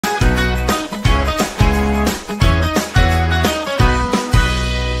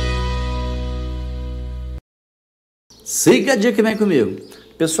Siga a dica que vem comigo.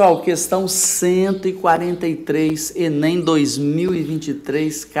 Pessoal, questão 143, ENEM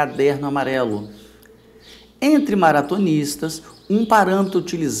 2023, caderno amarelo. Entre maratonistas, um parâmetro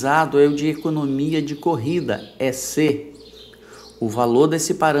utilizado é o de economia de corrida, EC. O valor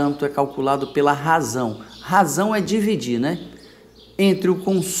desse parâmetro é calculado pela razão. Razão é dividir, né? Entre o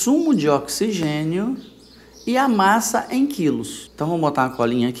consumo de oxigênio e a massa em quilos. Então, vamos botar uma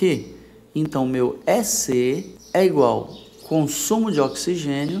colinha aqui. Então, meu EC é igual consumo de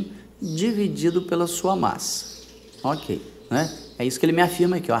oxigênio dividido pela sua massa. Ok, né? É isso que ele me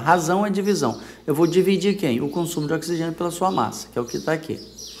afirma aqui, ó. A razão é divisão. Eu vou dividir quem? O consumo de oxigênio pela sua massa, que é o que está aqui.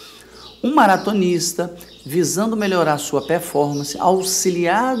 Um maratonista, visando melhorar sua performance,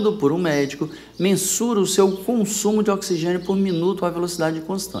 auxiliado por um médico, mensura o seu consumo de oxigênio por minuto a velocidade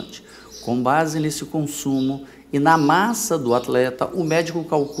constante. Com base nesse consumo e na massa do atleta, o médico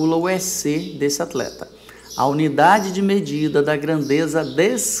calcula o EC desse atleta. A unidade de medida da grandeza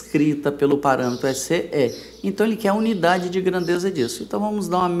descrita pelo parâmetro EC é. Então, ele quer a unidade de grandeza disso. Então, vamos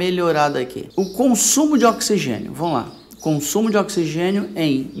dar uma melhorada aqui. O consumo de oxigênio, vamos lá. Consumo de oxigênio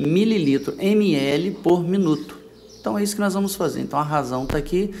em mililitro, ml por minuto. Então, é isso que nós vamos fazer. Então, a razão está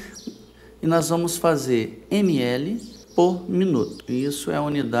aqui e nós vamos fazer ml por minuto. Isso é a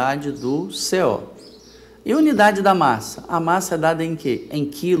unidade do CO. E a unidade da massa? A massa é dada em quê? Em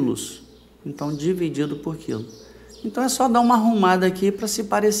quilos. Então, dividido por quilo. Então, é só dar uma arrumada aqui para se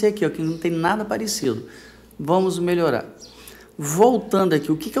parecer aqui, ó, que não tem nada parecido. Vamos melhorar. Voltando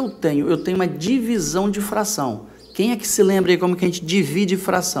aqui, o que eu tenho? Eu tenho uma divisão de fração. Quem é que se lembra aí como que a gente divide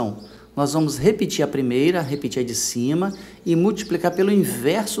fração? Nós vamos repetir a primeira, repetir a de cima e multiplicar pelo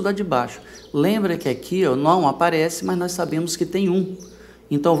inverso da de baixo. Lembra que aqui, ó, não aparece, mas nós sabemos que tem 1.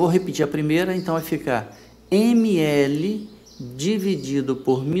 Então, eu vou repetir a primeira, então vai ficar ml dividido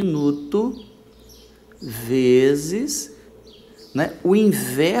por minuto vezes, né, o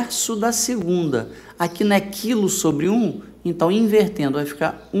inverso da segunda. Aqui não é quilo sobre 1, então invertendo vai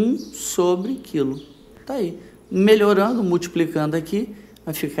ficar 1 sobre quilo. Tá aí. Melhorando, multiplicando aqui,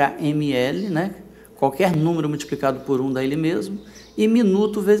 vai ficar ml, né? Qualquer número multiplicado por 1 dá ele mesmo. E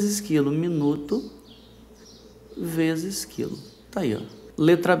minuto vezes quilo. Minuto vezes quilo. Tá aí, ó.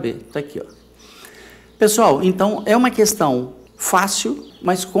 Letra B, tá aqui, ó. Pessoal, então é uma questão fácil,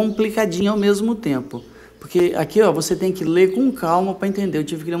 mas complicadinha ao mesmo tempo. Porque aqui, ó, você tem que ler com calma para entender. Eu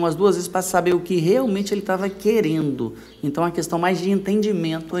tive que ler umas 2 vezes para saber o que realmente ele estava querendo. Então é uma questão mais de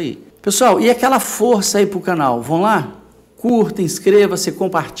entendimento aí. Pessoal, e aquela força aí para o canal? Vão lá? Curta, inscreva-se,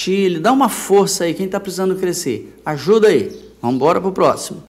 compartilhe, dá uma força aí. Quem está precisando crescer, ajuda aí. Vamos embora para o próximo.